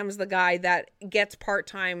Hollowell becomes the guy that gets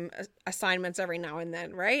part-time assignments every now and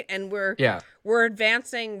then, right? And we're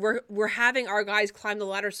advancing, we're having our guys climb the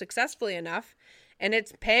ladder successfully enough, and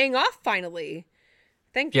it's paying off finally.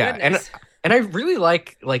 Thank goodness. And I really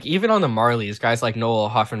like even on the Marlies, guys like Noel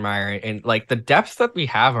Hoffenmeyer and like the depth that we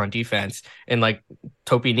have on defense, and like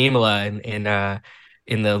Topi Niemela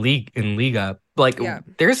in the league in Liga. Like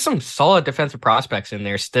there's some solid defensive prospects in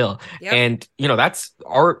there still. Yep. And that's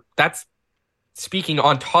speaking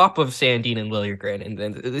on top of Sandin and Liljegren,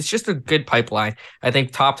 and it's just a good pipeline. I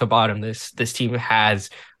think top to bottom, this team has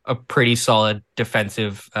a pretty solid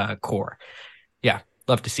defensive core. Yeah,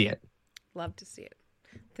 love to see it. Love to see it.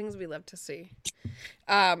 Things we love to see.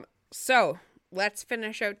 So let's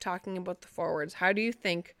finish out talking about the forwards. How do you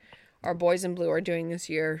think our boys in blue are doing this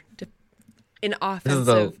year in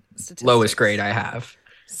offensive statistics? Lowest grade I have.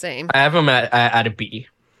 Same. I have them at a B.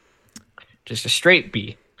 Just a straight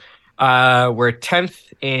B. We're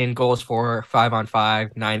 10th in goals for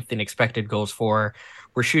 5-on-5, 9th in expected goals for.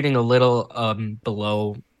 We're shooting a little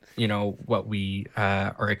below, what we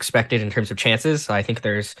are expected in terms of chances. I think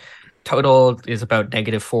there's total is about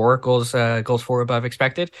 -4 goals for above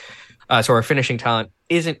expected. So our finishing talent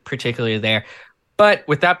isn't particularly there. But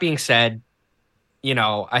with that being said,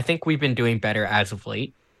 I think we've been doing better as of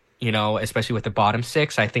late. Especially with the bottom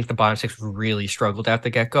six. I think the bottom six really struggled at the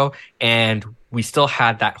get-go, and we still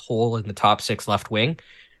had that hole in the top six left wing,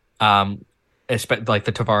 especially like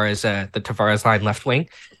the Tavares line left wing.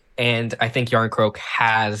 And I think Järnkrok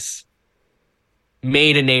has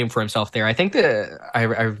made a name for himself there. I think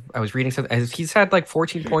I was reading something. He's had like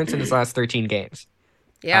 14 points in his last 13 games.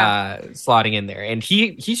 Yeah, slotting in there, and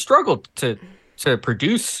he struggled to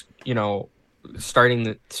produce. Starting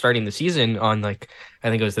the season on I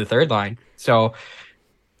think it was the third line. So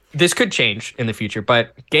this could change in the future.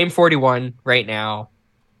 But game 41 right now,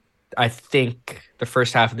 I think the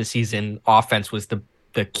first half of the season offense was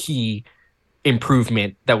the key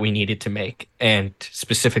improvement that we needed to make, and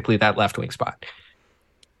specifically that left wing spot.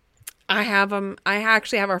 I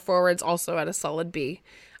actually have our forwards also at a solid B.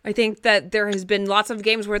 I think that there has been lots of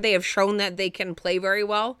games where they have shown that they can play very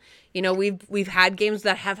well. We've had games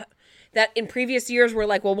that in previous years were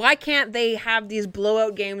like, well, why can't they have these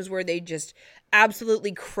blowout games where they just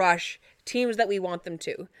absolutely crush teams that we want them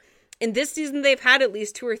to? In this season, they've had at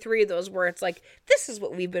least 2 or 3 of those where it's like, this is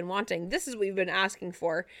what we've been wanting. This is what we've been asking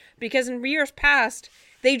for. Because in years past,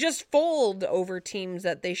 they just fold over teams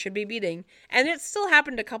that they should be beating. And it's still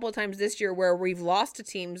happened a couple of times this year where we've lost to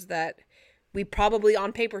teams that we probably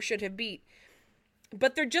on paper should have beat.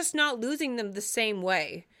 But they're just not losing them the same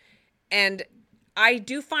way. And I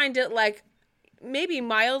do find it like maybe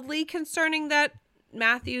mildly concerning that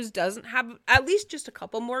Matthews doesn't have at least just a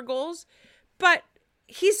couple more goals, but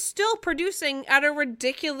he's still producing at a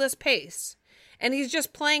ridiculous pace. And he's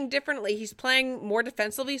just playing differently. He's playing more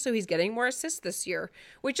defensively, so he's getting more assists this year,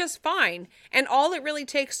 which is fine. And all it really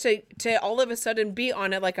takes to all of a sudden be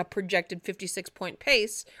on it like a projected 56-point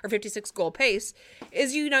pace or 56-goal pace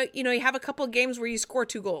is you have a couple of games where you score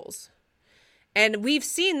 2 goals. And we've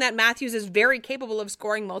seen that Matthews is very capable of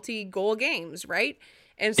scoring multi-goal games, right?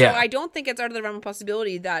 And so I don't think it's out of the realm of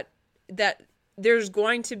possibility that there's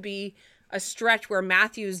going to be a stretch where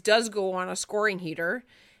Matthews does go on a scoring heater.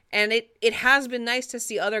 And it has been nice to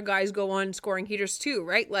see other guys go on scoring heaters too,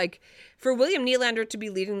 right? Like for William Nylander to be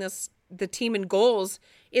leading the team in goals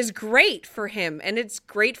is great for him, and it's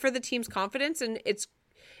great for the team's confidence, and it's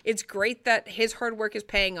great that his hard work is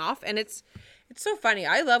paying off. And it's so funny.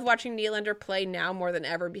 I love watching Nylander play now more than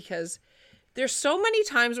ever because there's so many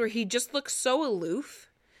times where he just looks so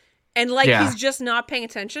aloof and like he's just not paying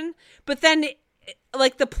attention, but then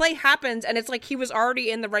like the play happens and it's like he was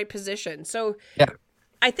already in the right position. So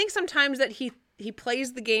I think sometimes that he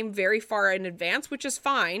plays the game very far in advance, which is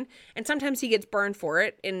fine, and sometimes he gets burned for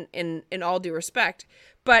it in all due respect.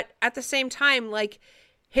 But at the same time, like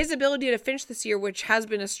his ability to finish this year, which has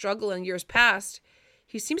been a struggle in years past,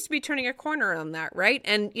 he seems to be turning a corner on that, right?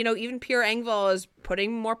 And even Pierre Engvall is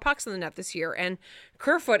putting more pucks in the net this year, and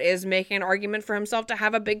Kerfoot is making an argument for himself to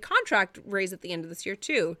have a big contract raise at the end of this year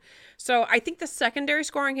too. So I think the secondary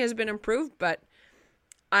scoring has been improved, but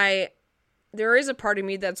there is a part of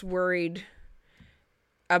me that's worried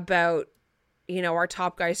about, our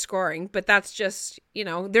top guys scoring, but that's just,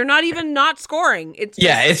 they're not even not scoring. It's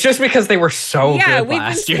just because they were so good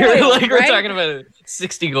last year. Like we're talking about a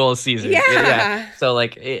 60-goal season. Yeah. So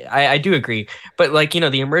like, I do agree. But like,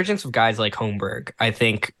 the emergence of guys like Holmberg, I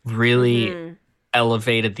think really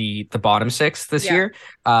elevated the bottom six this year.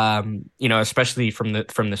 Especially from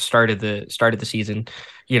the start of the season,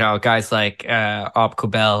 guys like Ob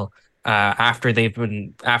Kubel, after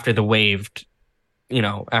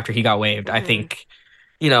he got waived, I think,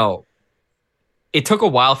 it took a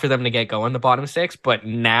while for them to get going, the bottom six, but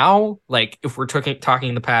now, like, if we're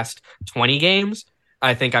talking the past 20 games,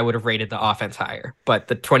 I think I would have rated the offense higher. But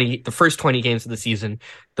the first 20 games of the season,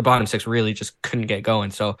 the bottom six really just couldn't get going.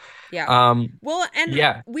 So, we don't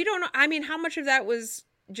know. I mean, how much of that was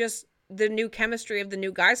just the new chemistry of the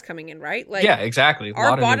new guys coming in, right? Like, yeah, exactly.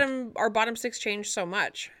 Our bottom six changed so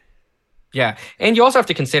much. Yeah. And you also have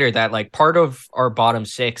to consider that like part of our bottom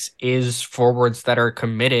six is forwards that are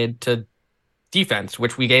committed to defense,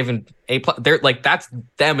 which we gave an A+. They're like, that's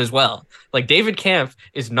them as well. Like David Kampf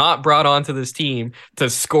is not brought onto this team to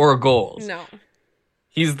score goals. No.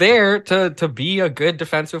 He's there to be a good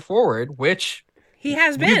defensive forward, which he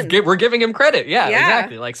has been. We're giving him credit. Yeah,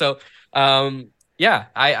 exactly. Like, so, I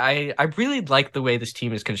really like the way this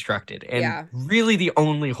team is constructed, and really the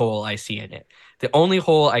only hole I see in it. The only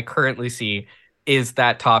hole I currently see is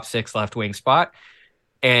that top six left wing spot,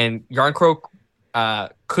 and Jarnkrok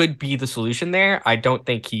could be the solution there. I don't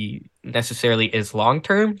think he necessarily is long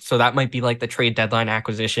term, so that might be like the trade deadline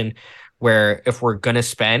acquisition, where if we're gonna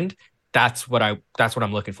spend, that's what I'm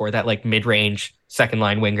looking for. That like mid range second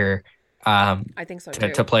line winger. I think so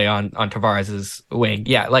too. To play on Tavares's wing,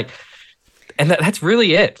 and that's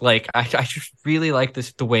really it. Like I just really like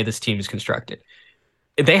the way this team is constructed.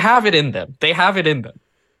 They have it in them. They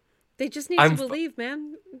just need to believe,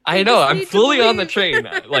 man. I know. I'm fully on the train.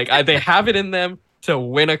 Like they have it in them to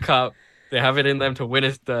win a cup. They have it in them to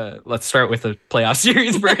win let's start with the playoff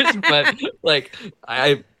series first. But like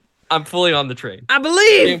I'm fully on the train. I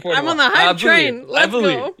believe. I'm on the hype train. Let's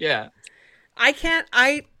go. Yeah.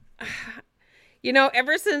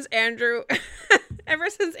 Ever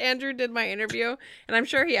since Andrew did my interview, and I'm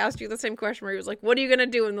sure he asked you the same question where he was like, what are you going to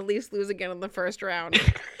do when the Leafs lose again in the first round?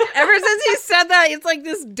 Ever since he said that, it's like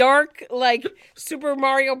this dark, like Super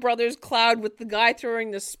Mario Brothers cloud with the guy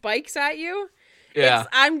throwing the spikes at you. Yeah.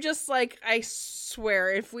 I'm just like, I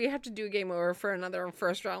swear, if we have to do game over for another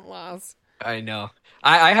first round loss. I know.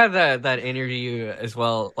 I had that interview as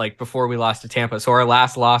well, like before we lost to Tampa. So our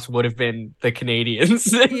last loss would have been the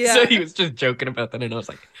Canadians. Yeah. So he was just joking about that, and I was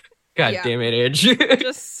like, God damn it, Edge.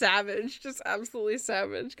 Just savage. Just absolutely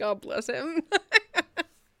savage. God bless him.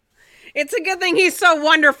 It's a good thing he's so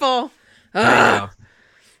wonderful. I know.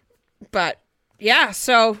 But yeah,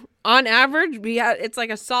 so on average, it's like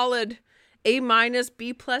a solid A-,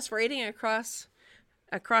 B+ rating across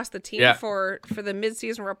across the team Yeah. for the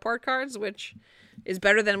mid-season report cards, which is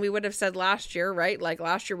better than we would have said last year, right? Like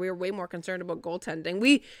last year, we were way more concerned about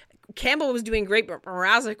goaltending. Campbell was doing great, but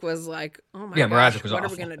Mrazek was like, oh my gosh, Mrazek was what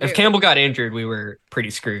awful. are we gonna do? If Campbell got injured, we were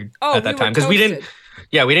pretty screwed at that we time were we didn't. toasted.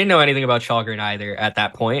 Yeah, we didn't know anything about Chalgren either at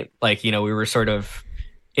that point. Like, we were sort of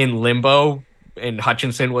in limbo, and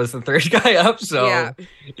Hutchinson was the third guy up. So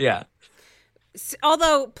yeah.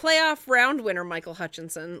 Although playoff round winner Michael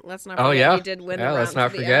Hutchinson, let's not forget he did win the round let's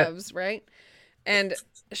not for the forget. Avs, right? And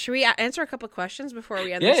should we answer a couple of questions before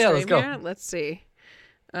we end Yeah, the stream let's go. here? Let's see.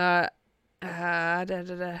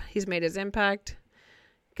 He's made his impact.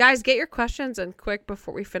 Guys, get your questions in quick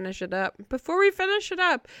before we finish it up.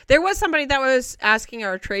 There was somebody that was asking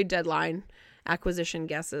our trade deadline acquisition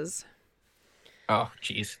guesses. Oh,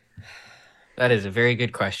 geez. That is a very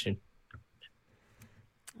good question.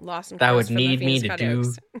 Lawson That Cross would from the need me Phoenix to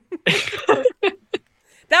Coyotes. do.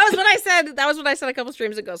 That was what I said. That was what I said a couple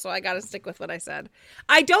streams ago, so I got to stick with what I said.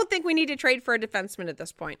 I don't think we need to trade for a defenseman at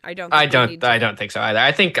this point. I don't think so either.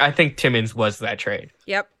 I think Timmins was that trade.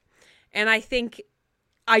 Yep. And I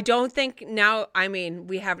don't think now, I mean,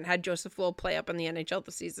 we haven't had Joseph Woll play up in the NHL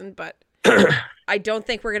this season, but I don't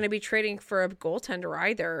think we're going to be trading for a goaltender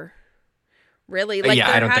either. Really? Like,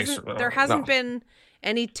 I don't think so. There hasn't been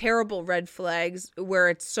any terrible red flags where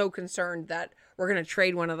it's so concerned that we're going to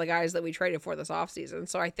trade one of the guys that we traded for this offseason.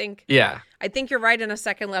 So I think you're right, in a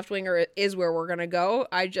second left winger is where we're going to go.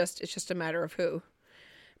 It's just a matter of who.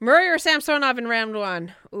 Murray or Samsonov in round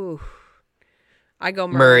one? Ooh. I go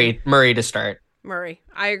Murray. Murray to start. Murray.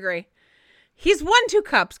 I agree. He's won 2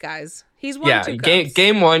 cups, guys. He's won 2 cups.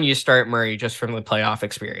 Game 1, you start Murray just from the playoff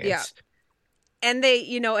experience. Yeah. And they,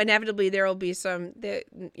 inevitably there will be some,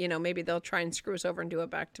 maybe they'll try and screw us over and do a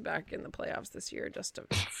back-to-back in the playoffs this year just to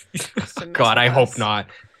mess God, I with hope us. not.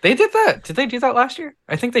 They did that. Did they do that last year?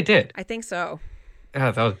 I think they did. I think so. Yeah,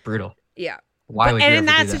 that was brutal. Yeah. Why would you and ever in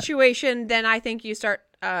that do that? situation, then I think you start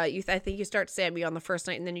I think you start Sammy on the first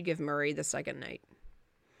night and then you give Murray the second night.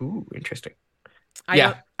 Ooh, interesting.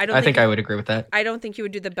 I think I would agree with that. I don't think you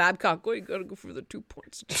would do the Babcock. You got to go for the 2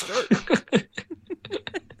 points to start.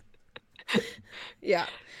 Yeah.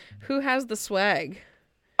 Who has the swag?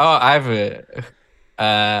 Oh, I have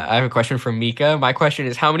a question from Mika. My question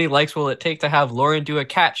is, how many likes will it take to have Lauren do a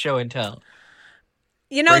cat show and tell?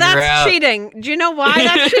 Bring her out. that's cheating. Do you know why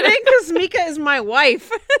that's cheating? Because Mika is my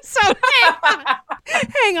wife. So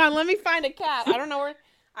hang on. Let me find a cat. I don't know where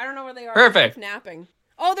they are. Perfect. They're napping.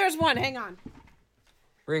 Oh, there's one. Hang on.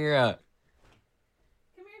 Bring her out.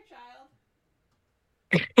 Come here, child.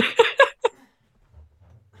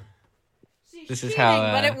 This is cheating,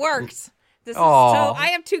 how, but it works. So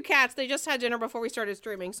I have 2 cats. They just had dinner before we started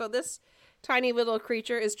streaming. So this tiny little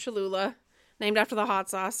creature is Cholula, named after the hot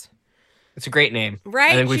sauce. It's a great name.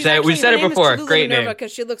 Right? I think we've said it before. Great name.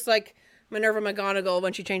 Because she looks like Minerva McGonagall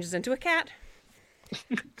when she changes into a cat.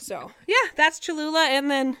 So, yeah, that's Cholula. And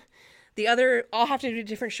then the other, I'll have to do a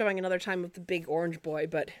different showing another time of the big orange boy,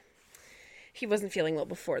 but he wasn't feeling well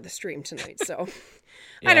before the stream tonight. So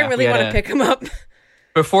I didn't really want to pick him up.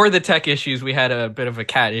 Before the tech issues, we had a bit of a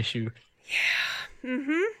cat issue. Yeah.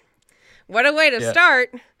 Mm-hmm. What a way to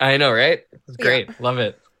start. I know, right? It's great. Yeah. Love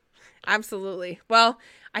it. Absolutely. Well,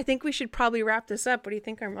 I think we should probably wrap this up. What do you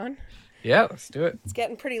think, Armand? Yeah, let's do it. It's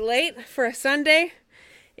getting pretty late for a Sunday.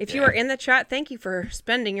 If you are in the chat, thank you for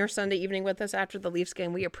spending your Sunday evening with us after the Leafs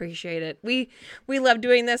game. We appreciate it. We love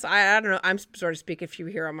doing this. I don't know. I'm sort of speaking if you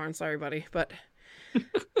here, Armand. Sorry, buddy. But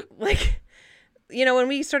like,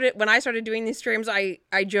 when I started doing these streams, I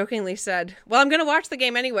jokingly said, well, I'm going to watch the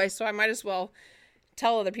game anyway, so I might as well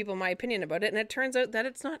tell other people my opinion about it. And it turns out that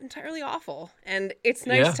it's not entirely awful. And it's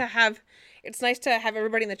nice to have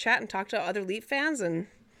everybody in the chat and talk to other Leaf fans and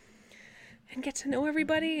get to know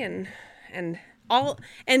everybody and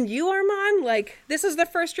you, Armand, like, this is the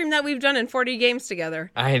first stream that we've done in 40 games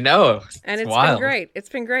together. I know. And it's wild. been great. It's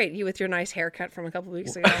been great. You with your nice haircut from a couple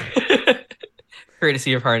weeks ago.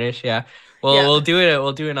 Courtesy of Harnish, yeah. Well, we'll do it.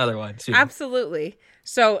 We'll do another one soon. Absolutely.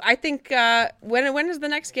 So I think when is the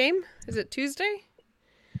next game? Is it Tuesday?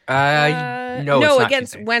 No,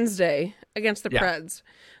 against Tuesday. Wednesday against the Preds.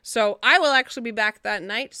 So I will actually be back that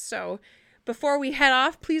night. So before we head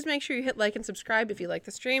off, please make sure you hit like and subscribe if you like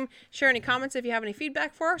the stream. Share any comments if you have any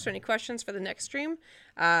feedback for us or any questions for the next stream.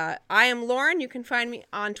 I am Lauren. You can find me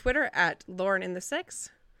on Twitter at LaurenIn6.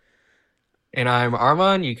 And I'm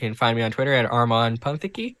Armand. You can find me on Twitter at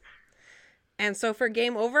ArmandPunthiki. And so for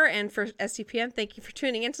Game Over and for STPN, thank you for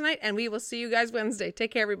tuning in tonight, and we will see you guys Wednesday.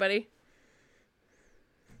 Take care, everybody.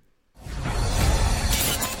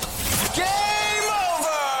 Game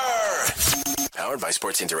over! Powered by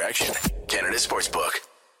Sports Interaction, Canada Sportsbook.